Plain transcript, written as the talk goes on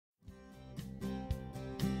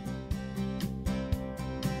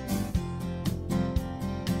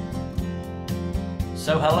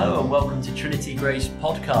So hello and welcome to Trinity Grace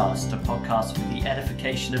Podcast, a podcast for the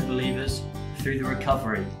edification of believers through the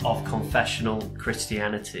recovery of confessional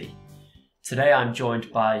Christianity. Today I'm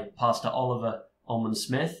joined by Pastor Oliver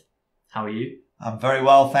Ullman-Smith. How are you? I'm very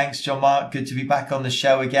well, thanks, John Mark. Good to be back on the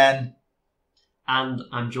show again. And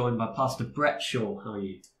I'm joined by Pastor Brett Shaw. How are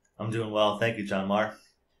you? I'm doing well, thank you, John Mark.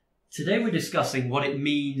 Today we're discussing what it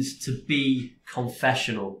means to be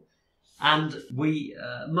confessional. And we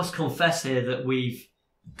must confess here that we've...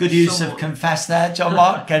 Good use of confess there, John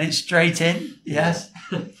Mark. Get it straight in. Yes.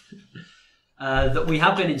 That we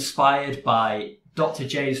have been inspired by Dr.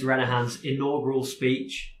 James Renahan's inaugural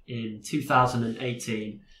speech in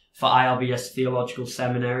 2018 for IRBS Theological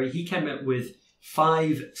Seminary. He came up with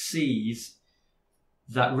 5 C's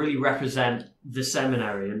that really represent the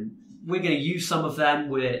seminary. And we're going to use some of them.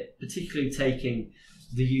 We're particularly taking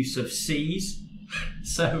the use of C's.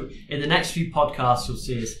 So in the next few podcasts, you'll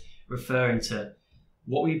see us referring to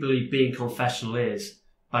what we believe being confessional is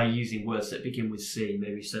by using words that begin with C,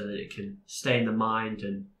 maybe so that it can stay in the mind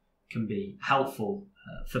and can be helpful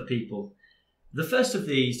for people. The first of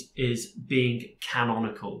these is being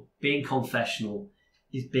canonical. Being confessional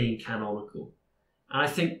is being canonical. And I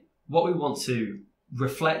think what we want to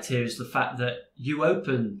reflect here is the fact that you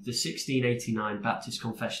open the 1689 Baptist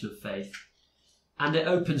Confession of Faith and it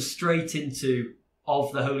opens straight into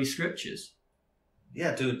of the Holy Scriptures.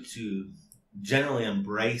 Yeah, to generally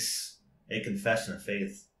embrace a confession of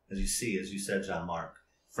faith, as you said, John Mark.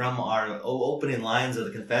 From our opening lines of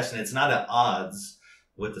the confession, it's not at odds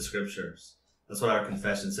with the Scriptures. That's what our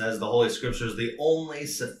confession says. The Holy Scripture is the only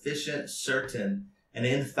sufficient, certain, and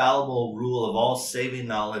infallible rule of all saving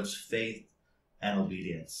knowledge, faith, and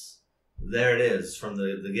obedience. There it is from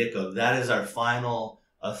the get-go. That is our final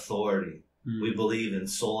authority. We believe in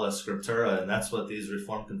sola scriptura, and that's what these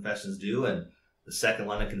Reformed confessions do. And the second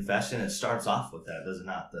line of confession, it starts off with that, does it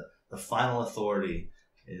not? The final authority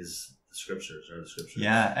is the Scriptures, or the Scriptures.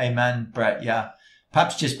 Yeah, amen, Brett. Yeah.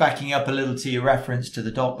 Perhaps just backing up a little to your reference to the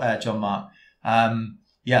doc there, John Mark.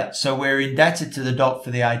 So we're indebted to the doc for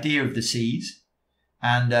the idea of the C's,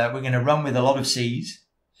 and we're going to run with a lot of C's,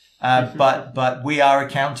 but we are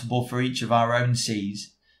accountable for each of our own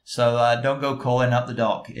C's. So don't go calling up the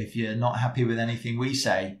doc if you're not happy with anything we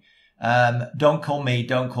say. Don't call me,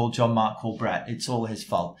 don't call John Mark, call Brett. It's all his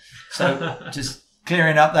fault. So just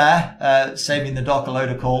clearing up there, saving the doc a load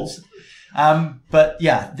of calls. But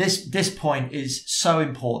yeah, this point is so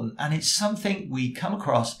important, and it's something we come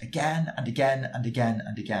across again and again and again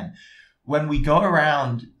and again. When we go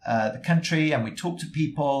around the country and we talk to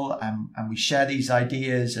people and we share these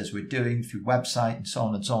ideas as we're doing through website and so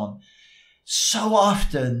on and so on, so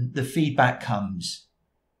often the feedback comes,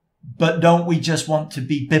 but don't we just want to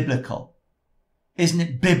be biblical? Isn't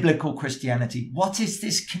it biblical Christianity? What is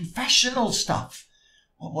this confessional stuff?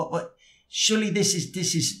 What? Surely this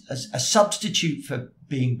is a substitute for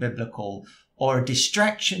being biblical, or a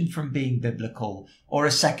distraction from being biblical, or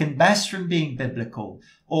a second best from being biblical,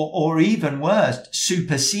 or even worse,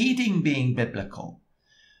 superseding being biblical.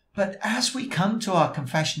 But as we come to our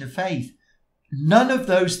confession of faith, none of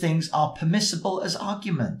those things are permissible as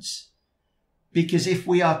arguments. Because if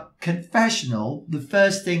we are confessional, the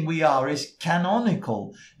first thing we are is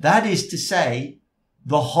canonical. That is to say,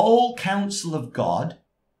 the whole counsel of God,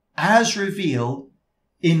 as revealed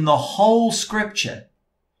in the whole Scripture,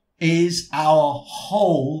 is our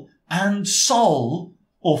whole and sole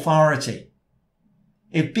authority.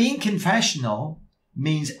 If being confessional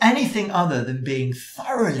means anything other than being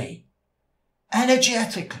thoroughly,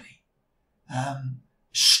 energetically,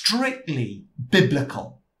 strictly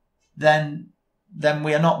biblical, then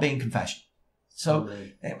we are not being confessional. So,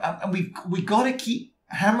 and we've got to keep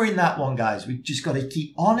hammering that one, guys. We've just got to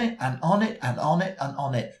keep on it and on it and on it and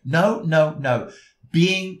on it. No.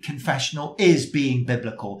 Being confessional is being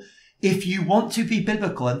biblical. If you want to be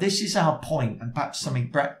biblical, and this is our point, and perhaps something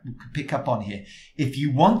Brett could pick up on here. If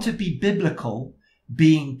you want to be biblical,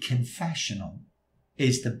 being confessional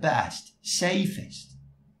is the best, safest,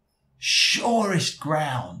 surest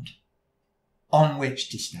ground on which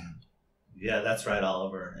to stand. Yeah, that's right,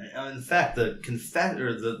 Oliver. In fact,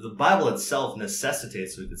 the Bible itself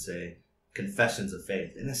necessitates, we could say, confessions of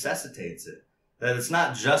faith. It necessitates it. That it's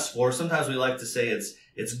not just for, sometimes we like to say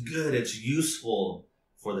it's good, it's useful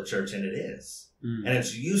for the church, and it is. And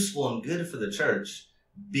it's useful and good for the church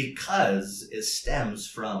because it stems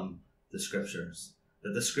from the Scriptures.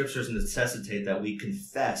 That the Scriptures necessitate that we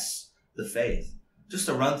confess the faith. Just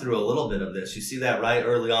to run through a little bit of this, you see that right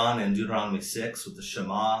early on in Deuteronomy 6 with the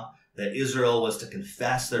Shema, that Israel was to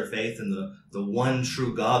confess their faith in the one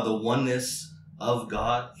true God, the oneness of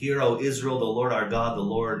God. Hear, O Israel, the Lord our God, the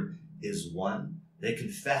Lord is one. They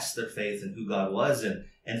confessed their faith in who God was. And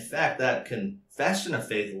in fact, that confession of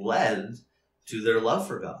faith led to their love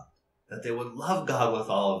for God. That they would love God with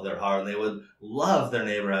all of their heart, and they would love their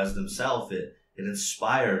neighbor as themselves. It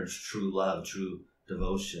inspired true love, true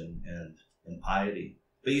devotion, and piety.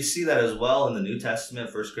 But you see that as well in the New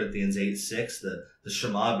Testament, 1 Corinthians 8:6, the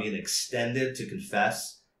Shema being extended to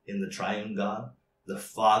confess in the triune God, the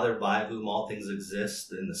Father by whom all things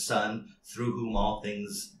exist, and the Son through whom all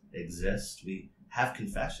things exist. We have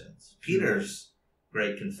confessions. Peter's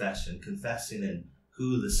great confession, confessing in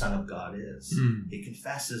who the Son of God is. He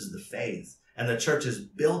confesses the faith, and the church is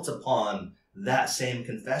built upon that same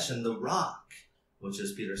confession, the rock, which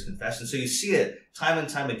is Peter's confession. So you see it time and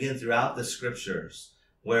time again throughout the scriptures,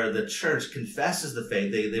 where the church confesses the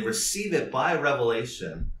faith. They receive it by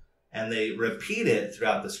revelation, and they repeat it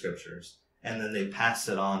throughout the scriptures, and then they pass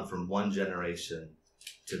it on from one generation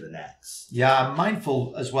to the next. Yeah, I'm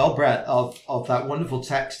mindful as well, Brett, of that wonderful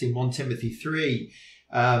text in 1 Timothy 3.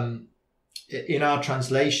 In our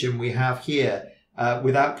translation, we have here,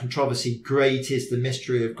 without controversy, great is the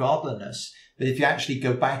mystery of godliness. But if you actually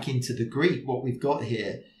go back into the Greek, what we've got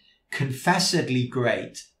here, confessedly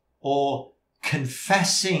great, or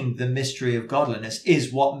confessing the mystery of godliness,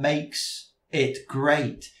 is what makes it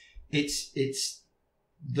great. It's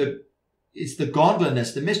the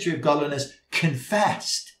godliness, the mystery of godliness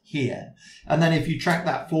confessed here. And then if you track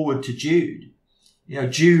that forward to Jude,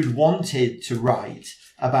 Jude wanted to write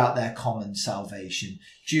about their common salvation.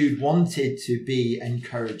 Jude wanted to be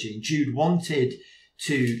encouraging. Jude wanted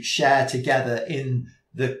to share together in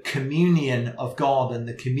the communion of God and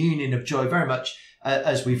the communion of joy, very much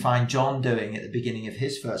as we find John doing at the beginning of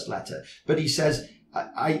his first letter. But he says,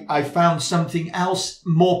 I found something else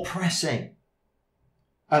more pressing.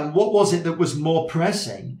 And what was it that was more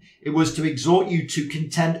pressing? It was to exhort you to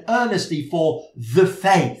contend earnestly for the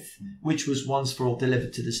faith, which was once for all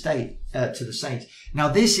delivered to the saints. Now,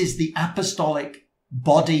 this is the apostolic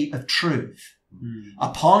body of truth,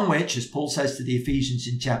 upon which, as Paul says to the Ephesians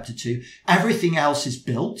in chapter 2, everything else is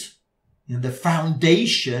built. The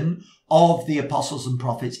foundation of the apostles and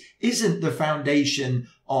prophets isn't the foundation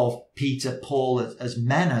of Peter, Paul as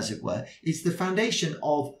men, as it were. It's the foundation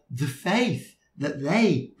of the faith that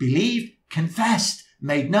they believed, confessed,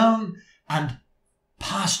 made known, and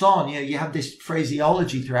passed on. You have this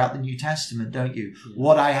phraseology throughout the New Testament, don't you?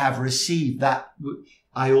 What I have received, that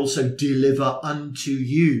I also deliver unto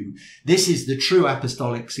you. This is the true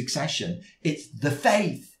apostolic succession. It's the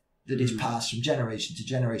faith that is passed from generation to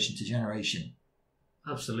generation to generation.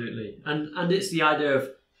 Absolutely. And it's the idea of,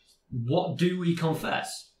 what do we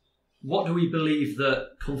confess? What do we believe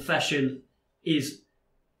that confession is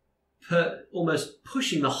almost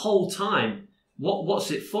pushing the whole time?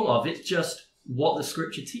 What's it full of? It's just what the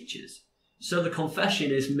scripture teaches. So the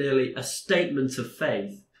confession is merely a statement of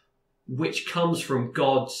faith which comes from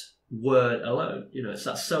God's word alone. It's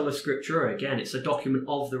that sola scriptura again. It's a document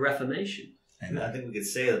of the Reformation. And I think we could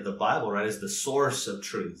say that the Bible, right, is the source of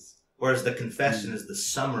truth, whereas the confession is the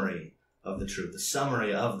summary of the truth, the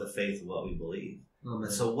summary of the faith of what we believe.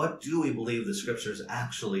 And so what do we believe the scriptures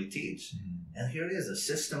actually teach? And here it is, a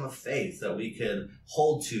system of faith that we could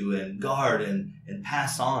hold to and guard and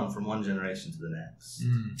pass on from one generation to the next.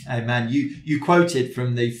 Amen. You quoted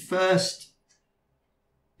from the first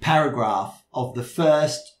paragraph of the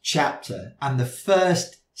first chapter and the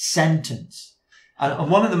first sentence.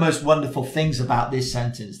 And one of the most wonderful things about this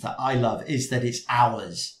sentence that I love is that it's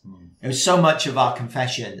ours. There's so much of our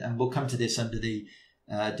confession, and we'll come to this under the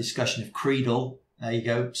discussion of creedal. There you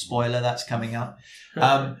go. Spoiler, that's coming up.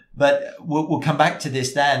 But we'll come back to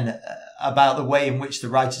this then about the way in which the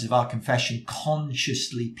writers of our confession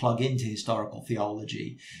consciously plug into historical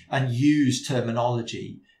theology and use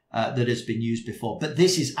terminology that has been used before. But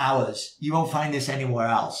this is ours. You won't find this anywhere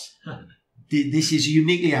else. This is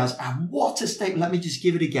uniquely ours. And what a statement. Let me just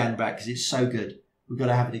give it again, Brad, because it's so good. We've got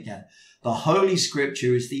to have it again. The Holy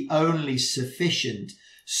Scripture is the only sufficient,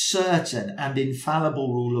 certain and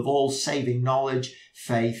infallible rule of all saving knowledge,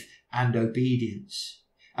 faith and obedience.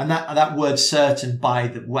 And that word certain, by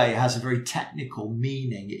the way, has a very technical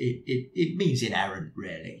meaning. It means inerrant,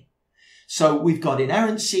 really. So we've got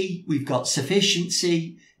inerrancy, we've got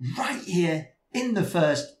sufficiency right here in the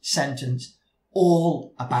first sentence,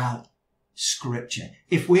 all about Scripture.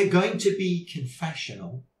 If we're going to be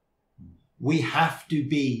confessional, we have to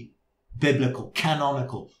be biblical,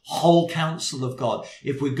 canonical, whole counsel of God.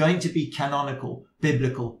 If we're going to be canonical,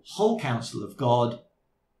 biblical, whole counsel of God,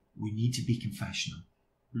 we need to be confessional.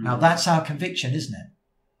 Now that's our conviction, isn't it?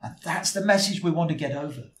 And that's the message we want to get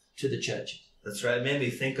over to the churches. That's right. It made me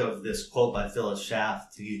think of this quote by Phyllis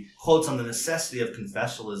Schaff. He quotes on the necessity of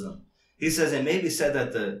confessionalism. He says, it may be said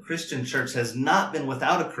that the Christian church has not been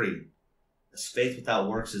without a creed. As faith without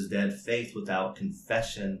works is dead, faith without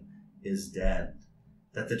confession is dead.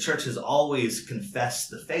 That the church has always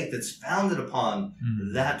confessed the faith. It's founded upon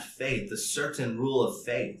that faith, the certain rule of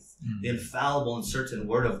faith, the infallible and certain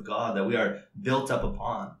word of God that we are built up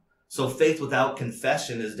upon. So faith without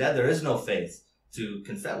confession is dead. There is no faith to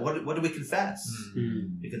confess. What do we confess?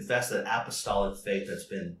 We confess that apostolic faith that's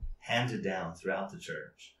been handed down throughout the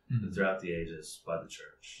church, and throughout the ages by the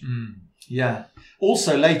church. Yeah.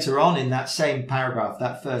 Also later on in that same paragraph,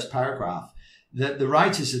 that first paragraph, the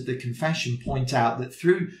writers of the confession point out that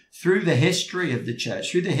through the history of the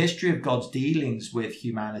church, through the history of God's dealings with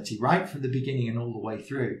humanity, right from the beginning and all the way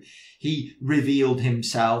through, he revealed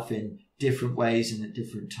himself in different ways and at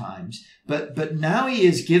different times. But now he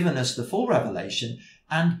has given us the full revelation,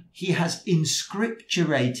 and he has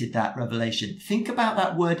inscripturated that revelation. Think about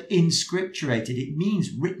that word inscripturated. It means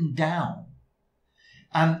written down.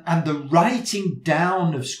 And the writing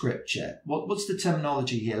down of scripture, what's the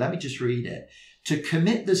terminology here? Let me just read it. To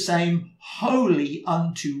commit the same wholly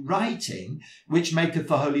unto writing, which maketh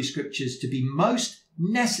the holy scriptures to be most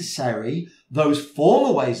necessary, those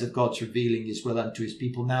former ways of God's revealing his will unto his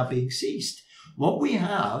people now being ceased. What we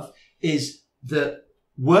have is the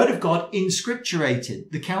word of God inscripturated,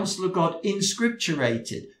 the counsel of God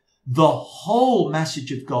inscripturated, the whole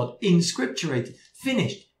message of God inscripturated,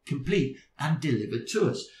 finished, complete, and delivered to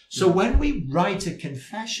us. So when we write a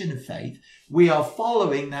confession of faith, we are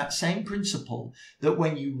following that same principle that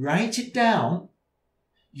when you write it down,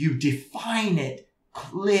 you define it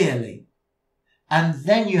clearly. And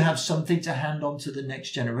then you have something to hand on to the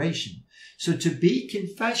next generation. So to be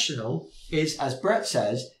confessional is, as Brett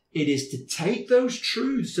says, it is to take those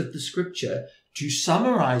truths of the scripture, to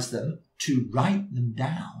summarize them, to write them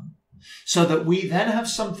down, so that we then have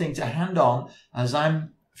something to hand on. As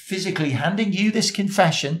I'm physically handing you this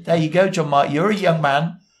confession. There you go, John Mark. You're a young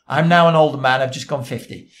man. I'm now an older man. I've just gone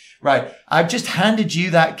 50. Right. I've just handed you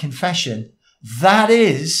that confession. That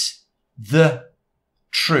is the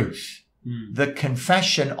truth. The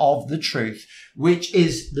confession of the truth, which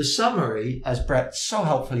is the summary, as Brett so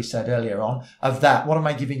helpfully said earlier on, of that. What am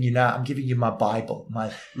I giving you now? I'm giving you my Bible,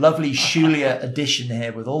 my lovely Shulia edition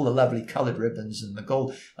here with all the lovely colored ribbons and the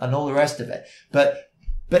gold and all the rest of it. But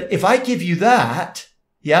if I give you that,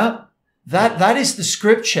 that is the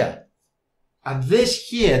scripture. And this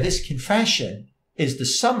here, this confession is the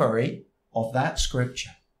summary of that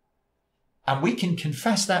scripture. And we can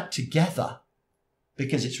confess that together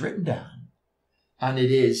because it's written down, and it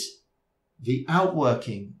is the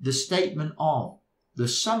outworking, the statement of, the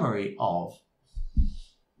summary of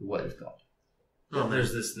the Word of God. Well,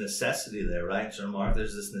 there's this necessity there, right, John Mark?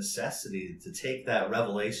 There's this necessity to take that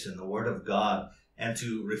revelation, the Word of God, and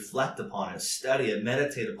to reflect upon it, study it,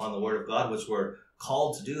 meditate upon the Word of God, which we're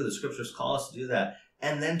called to do. The Scriptures call us to do that,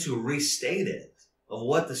 and then to restate it of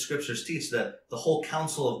what the Scriptures teach, the whole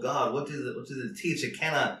counsel of God. What do they teach? It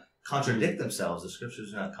cannot contradict themselves. The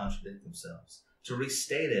Scriptures do not contradict themselves. To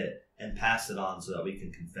restate it and pass it on so that we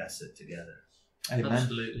can confess it together. Amen.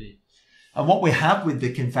 Absolutely. And what we have with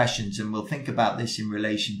the confessions, and we'll think about this in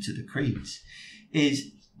relation to the creeds,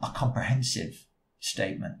 is a comprehensive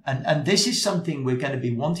statement. And this is something we're going to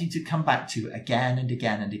be wanting to come back to again and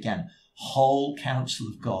again and again. Whole counsel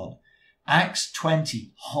of God. Acts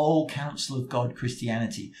 20, whole counsel of God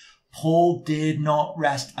Christianity. Paul did not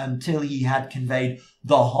rest until he had conveyed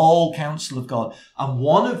the whole counsel of God. And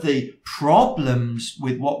one of the problems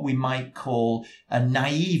with what we might call a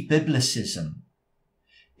naive biblicism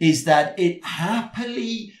is that it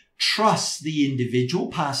happily trusts the individual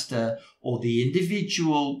pastor or the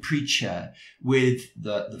individual preacher with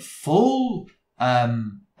the full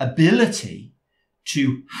ability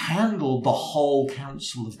to handle the whole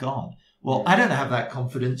counsel of God. Well, I don't have that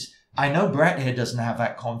confidence. I know Brett here doesn't have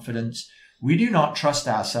that confidence. We do not trust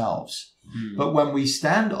ourselves. But when we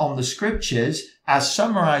stand on the scriptures as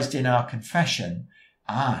summarized in our confession,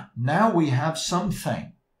 now we have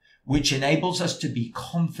something which enables us to be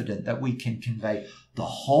confident that we can convey the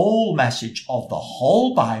whole message of the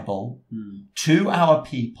whole Bible to our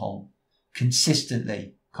people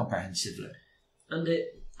consistently, comprehensively. And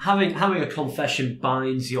having a confession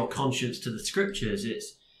binds your conscience to the scriptures.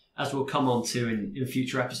 It's, as we'll come on to in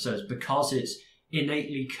future episodes, because it's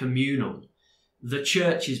innately communal. The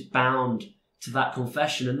church is bound to that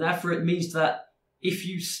confession, and therefore it means that if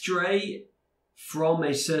you stray from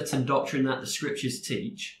a certain doctrine that the scriptures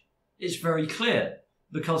teach, it's very clear,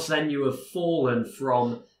 because then you have fallen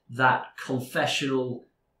from that confessional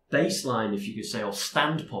baseline, if you could say, or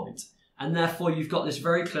standpoint, and therefore you've got this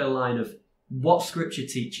very clear line of what scripture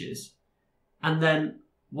teaches, and then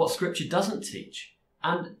what Scripture doesn't teach.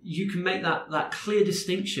 And you can make that clear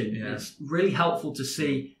distinction. Yeah. It's really helpful to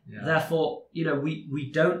see. Yeah. Therefore,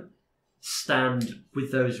 we don't stand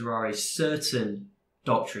with those who are a certain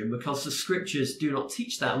doctrine, because the Scriptures do not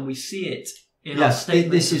teach that, and we see it in our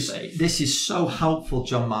statements of faith. This is so helpful,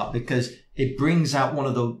 John Mark, because it brings out one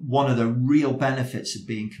of the real benefits of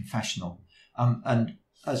being confessional, and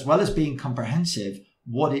as well as being comprehensive,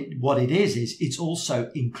 what it is it's also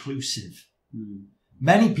inclusive.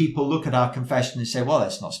 Many people look at our confession and say, well,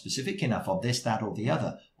 that's not specific enough of this, that, or the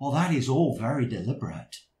other. Well, that is all very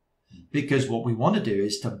deliberate, because what we want to do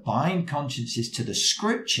is to bind consciences to the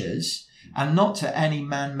Scriptures and not to any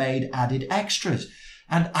man-made added extras.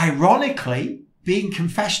 And ironically, being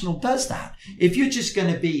confessional does that. If you're just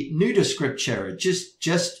going to be new to Scripture, just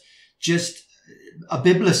a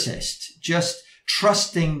biblicist, just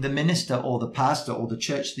trusting the minister or the pastor or the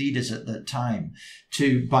church leaders at that time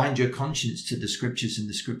to bind your conscience to the Scriptures and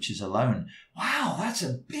the Scriptures alone, wow, that's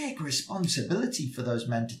a big responsibility for those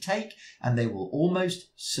men to take, and they will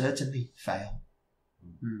almost certainly fail.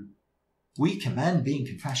 We commend being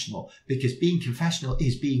confessional, because being confessional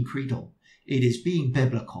is being creedal. It is being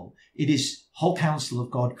biblical. It is whole counsel of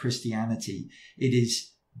God Christianity. It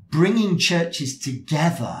is bringing churches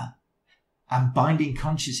together and binding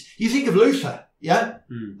conscience. You think of Luther, yeah?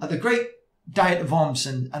 At the great Diet of Worms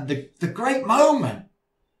and the great moment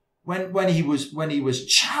when he was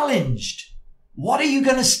challenged. What are you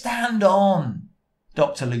going to stand on,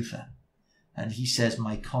 Dr. Luther? And he says,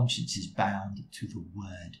 my conscience is bound to the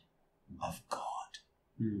word of God.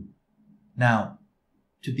 Now,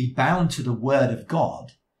 to be bound to the word of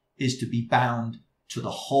God is to be bound to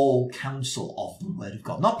the whole counsel of the word of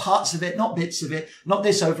God. Not parts of it, not bits of it, not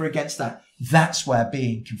this over against that. That's where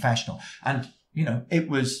being confessional. And, it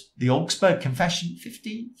was the Augsburg Confession,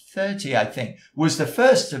 1530, I think, was the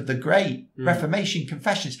first of the great Reformation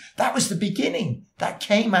confessions. That was the beginning. That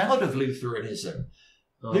came out of Lutheranism.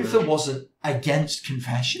 Luther wasn't against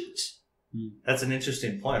confessions. That's an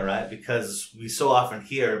interesting point, right? Because we so often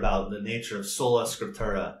hear about the nature of sola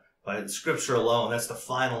scriptura, by Scripture alone. That's the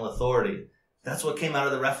final authority. That's what came out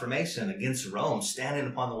of the Reformation against Rome, standing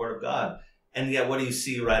upon the Word of God. And yet, what do you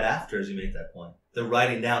see right after as you make that point? The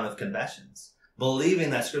writing down of confessions. Believing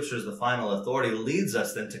that Scripture is the final authority leads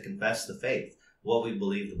us then to confess the faith, what we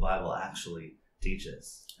believe the Bible actually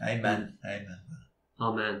teaches. Amen. Amen.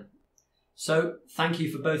 Amen. So thank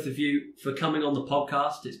you for both of you for coming on the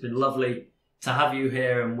podcast. It's been lovely to have you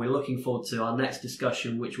here, and we're looking forward to our next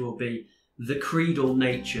discussion, which will be the creedal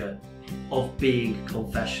nature of being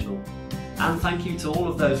confessional. And thank you to all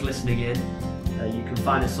of those listening in. You can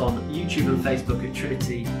find us on YouTube and Facebook at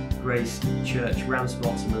Trinity Grace Church,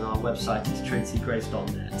 Ramsbottom, and our website is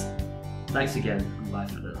trinitygrace.net. Thanks again, and bye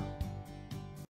for now.